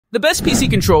The best PC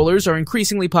controllers are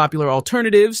increasingly popular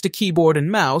alternatives to keyboard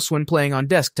and mouse when playing on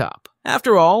desktop.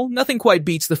 After all, nothing quite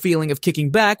beats the feeling of kicking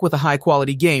back with a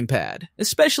high-quality gamepad,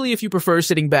 especially if you prefer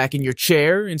sitting back in your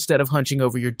chair instead of hunching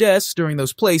over your desk during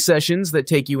those play sessions that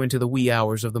take you into the wee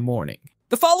hours of the morning.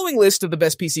 The following list of the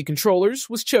best PC controllers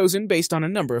was chosen based on a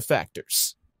number of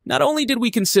factors. Not only did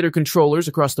we consider controllers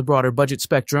across the broader budget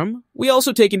spectrum, we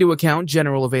also take into account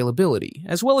general availability,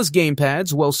 as well as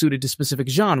gamepads well-suited to specific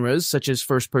genres such as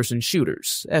first-person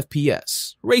shooters,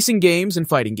 FPS, racing games, and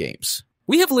fighting games.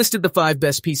 We have listed the 5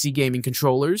 best PC gaming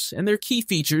controllers, and their key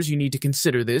features you need to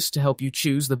consider this to help you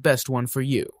choose the best one for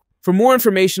you. For more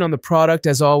information on the product,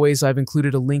 as always, I've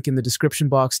included a link in the description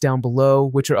box down below,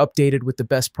 which are updated with the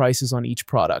best prices on each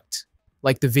product.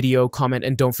 Like the video, comment,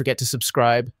 and don't forget to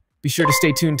subscribe. Be sure to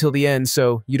stay tuned till the end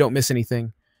so you don't miss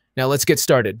anything. Now let's get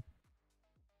started.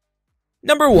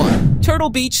 Number 1. Turtle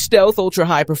Beach Stealth Ultra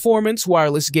High Performance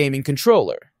Wireless Gaming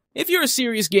Controller. If you're a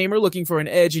serious gamer looking for an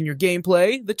edge in your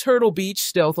gameplay, the Turtle Beach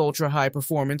Stealth Ultra High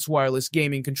Performance Wireless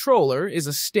Gaming Controller is a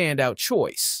standout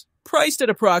choice. Priced at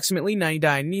approximately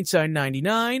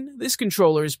 $99.99, this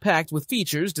controller is packed with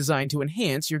features designed to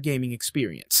enhance your gaming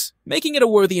experience, making it a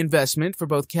worthy investment for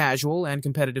both casual and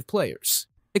competitive players.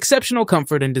 Exceptional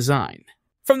comfort and design.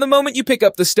 From the moment you pick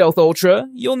up the Stealth Ultra,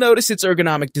 you'll notice its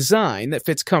ergonomic design that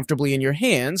fits comfortably in your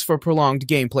hands for prolonged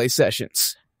gameplay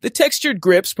sessions. The textured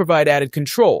grips provide added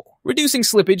control, reducing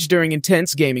slippage during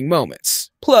intense gaming moments.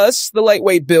 Plus, the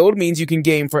lightweight build means you can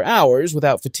game for hours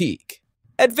without fatigue.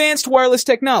 Advanced wireless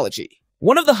technology.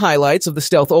 One of the highlights of the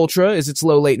Stealth Ultra is its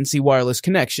low-latency wireless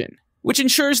connection, which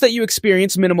ensures that you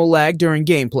experience minimal lag during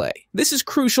gameplay. This is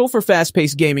crucial for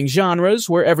fast-paced gaming genres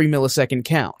where every millisecond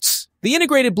counts. The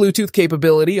integrated Bluetooth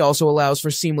capability also allows for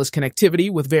seamless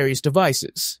connectivity with various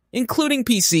devices, including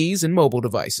PCs and mobile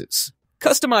devices.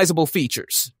 Customizable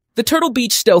features. The Turtle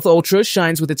Beach Stealth Ultra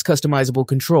shines with its customizable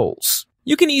controls.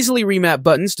 You can easily remap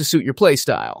buttons to suit your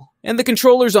playstyle, and the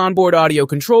controller's onboard audio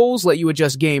controls let you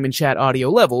adjust game and chat audio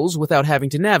levels without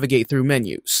having to navigate through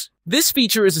menus. This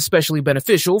feature is especially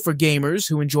beneficial for gamers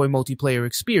who enjoy multiplayer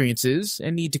experiences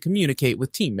and need to communicate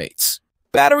with teammates.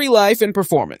 Battery life and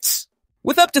performance.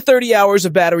 With up to 30 hours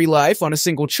of battery life on a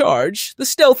single charge, the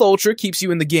Stealth Ultra keeps you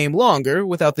in the game longer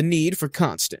without the need for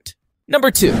constant.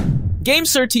 Number 2.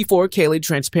 GameSir T4 K-Lid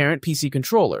Transparent PC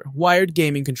Controller, Wired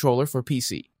Gaming Controller for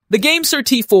PC. The GameSir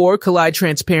T4 Collide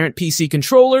Transparent PC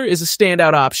Controller is a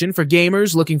standout option for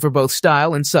gamers looking for both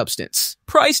style and substance.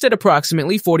 Priced at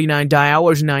approximately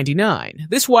 $49.99,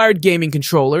 this wired gaming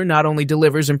controller not only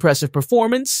delivers impressive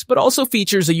performance, but also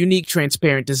features a unique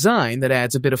transparent design that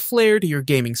adds a bit of flair to your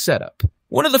gaming setup.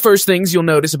 One of the first things you'll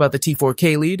notice about the T4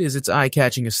 K-Lid is its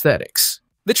eye-catching aesthetics.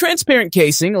 The transparent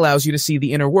casing allows you to see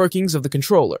the inner workings of the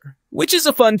controller, which is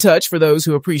a fun touch for those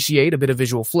who appreciate a bit of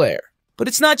visual flair. But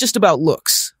it's not just about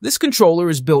looks. This controller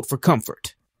is built for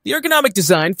comfort. The ergonomic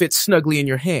design fits snugly in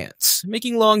your hands,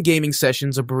 making long gaming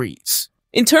sessions a breeze.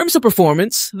 In terms of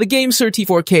performance, the GameSir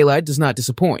T4 K-Lid does not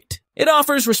disappoint. It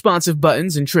offers responsive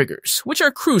buttons and triggers, which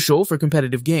are crucial for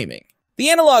competitive gaming. The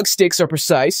analog sticks are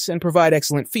precise and provide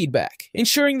excellent feedback,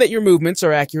 ensuring that your movements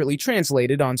are accurately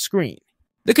translated on screen.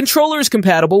 The controller is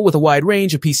compatible with a wide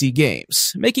range of PC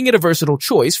games, making it a versatile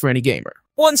choice for any gamer.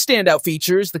 One standout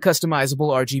feature is the customizable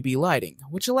RGB lighting,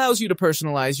 which allows you to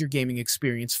personalize your gaming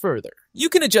experience further. You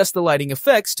can adjust the lighting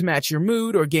effects to match your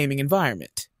mood or gaming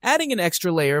environment, adding an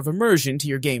extra layer of immersion to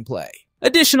your gameplay.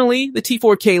 Additionally, the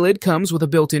T4 K-Lid comes with a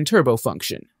built-in turbo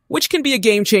function, which can be a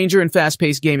game-changer in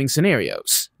fast-paced gaming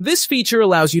scenarios. This feature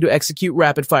allows you to execute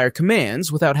rapid-fire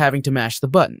commands without having to mash the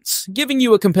buttons, giving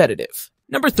you a competitive.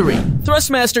 Number 3.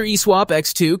 Thrustmaster eSwap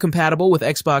X2 compatible with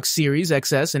Xbox Series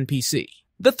XS and PC.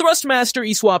 The Thrustmaster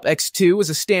eSwap X2 is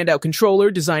a standout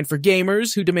controller designed for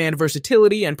gamers who demand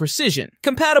versatility and precision,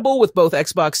 compatible with both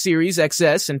Xbox Series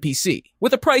XS and PC.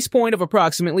 With a price point of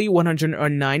approximately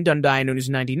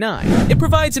 $109.99, it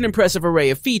provides an impressive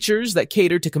array of features that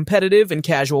cater to competitive and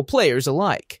casual players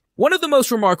alike. One of the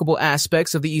most remarkable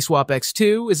aspects of the eSwap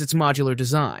X2 is its modular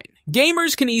design.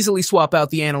 Gamers can easily swap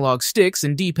out the analog sticks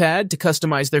and D-pad to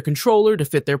customize their controller to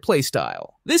fit their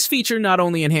playstyle. This feature not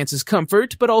only enhances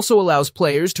comfort, but also allows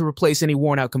players to replace any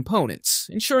worn-out components,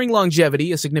 ensuring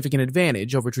longevity a significant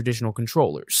advantage over traditional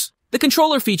controllers. The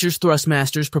controller features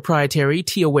Thrustmaster's proprietary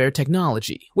T-Aware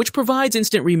technology, which provides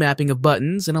instant remapping of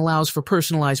buttons and allows for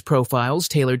personalized profiles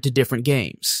tailored to different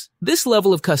games. This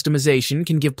level of customization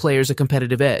can give players a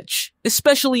competitive edge,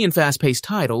 especially in fast-paced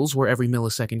titles where every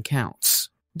millisecond counts.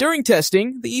 During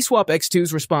testing, the eSwap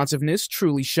X2's responsiveness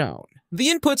truly shone. The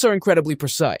inputs are incredibly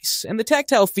precise, and the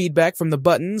tactile feedback from the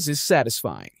buttons is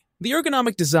satisfying. The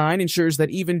ergonomic design ensures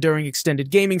that even during extended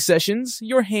gaming sessions,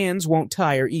 your hands won't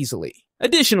tire easily.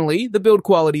 Additionally, the build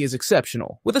quality is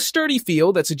exceptional, with a sturdy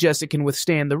feel that suggests it can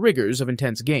withstand the rigors of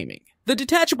intense gaming. The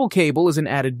detachable cable is an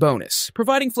added bonus,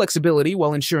 providing flexibility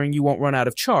while ensuring you won't run out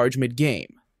of charge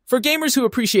mid-game. For gamers who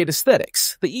appreciate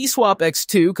aesthetics, the eSwap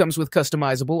X2 comes with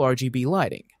customizable RGB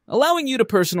lighting, allowing you to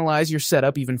personalize your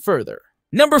setup even further.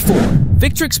 Number 4.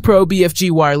 Victrix Pro BFG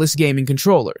Wireless Gaming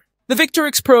Controller. The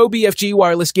Victrix Pro BFG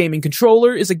Wireless Gaming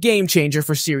Controller is a game-changer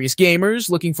for serious gamers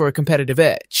looking for a competitive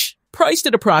edge. Priced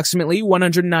at approximately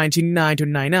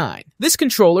 $119.99, this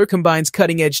controller combines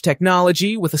cutting-edge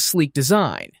technology with a sleek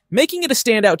design, making it a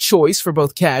standout choice for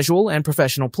both casual and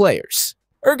professional players.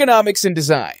 Ergonomics and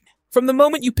design. From the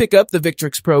moment you pick up the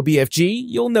Victrix Pro BFG,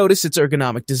 you'll notice its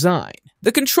ergonomic design.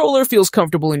 The controller feels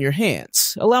comfortable in your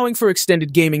hands, allowing for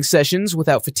extended gaming sessions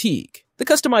without fatigue. The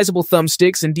customizable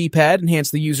thumbsticks and D-pad enhance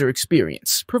the user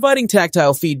experience, providing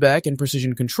tactile feedback and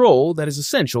precision control that is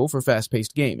essential for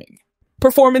fast-paced gaming.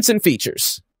 Performance and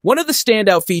features. One of the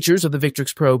standout features of the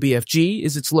Victrix Pro BFG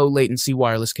is its low-latency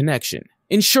wireless connection,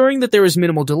 ensuring that there is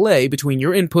minimal delay between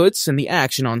your inputs and the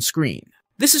action on screen.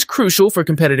 This is crucial for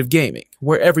competitive gaming,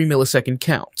 where every millisecond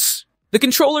counts. The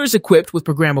controller is equipped with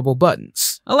programmable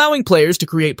buttons, allowing players to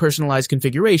create personalized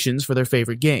configurations for their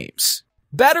favorite games.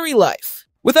 Battery life.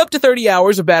 With up to 30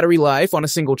 hours of battery life on a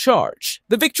single charge,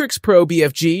 the Victrix Pro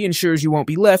BFG ensures you won't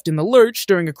be left in the lurch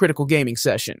during a critical gaming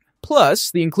session.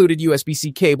 Plus, the included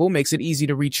USB-C cable makes it easy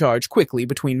to recharge quickly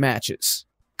between matches.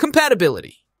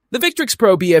 Compatibility. The Victrix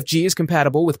Pro BFG is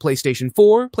compatible with PlayStation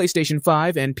 4, PlayStation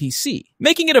 5, and PC,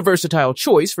 making it a versatile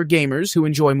choice for gamers who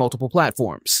enjoy multiple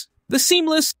platforms. The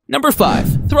seamless Number 5.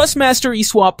 Thrustmaster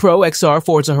eSwap Pro XR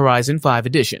Forza Horizon 5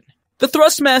 Edition. The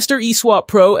Thrustmaster eSwap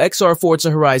Pro XR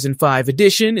Forza Horizon 5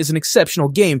 Edition is an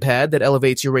exceptional gamepad that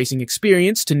elevates your racing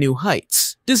experience to new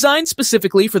heights. Designed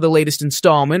specifically for the latest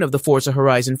installment of the Forza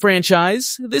Horizon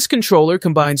franchise, this controller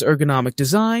combines ergonomic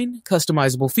design,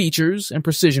 customizable features, and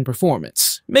precision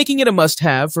performance, making it a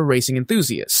must-have for racing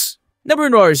enthusiasts. Number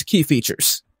 9 is key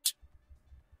features.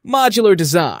 Modular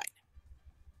design.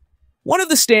 One of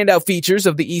the standout features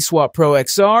of the eSwap Pro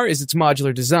XR is its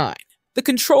modular design. The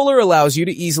controller allows you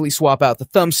to easily swap out the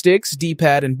thumbsticks,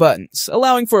 D-pad, and buttons,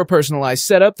 allowing for a personalized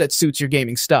setup that suits your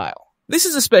gaming style. This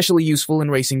is especially useful in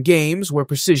racing games where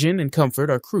precision and comfort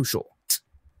are crucial.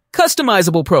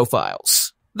 Customizable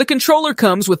profiles. The controller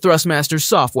comes with Thrustmaster's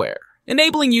software,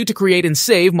 enabling you to create and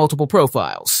save multiple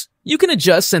profiles. You can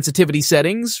adjust sensitivity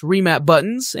settings, remap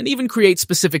buttons, and even create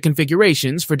specific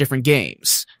configurations for different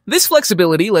games. This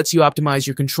flexibility lets you optimize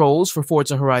your controls for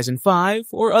Forza Horizon 5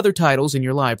 or other titles in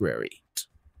your library.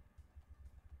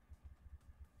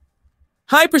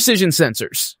 High-precision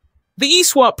sensors. The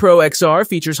eSwap Pro XR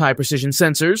features high-precision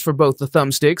sensors for both the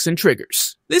thumbsticks and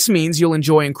triggers. This means you'll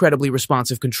enjoy incredibly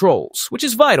responsive controls, which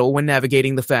is vital when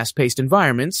navigating the fast-paced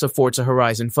environments of Forza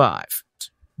Horizon 5.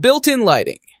 Built-in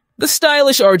lighting. The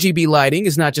stylish RGB lighting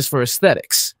is not just for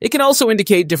aesthetics. It can also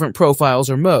indicate different profiles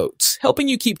or modes, helping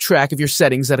you keep track of your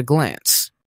settings at a glance.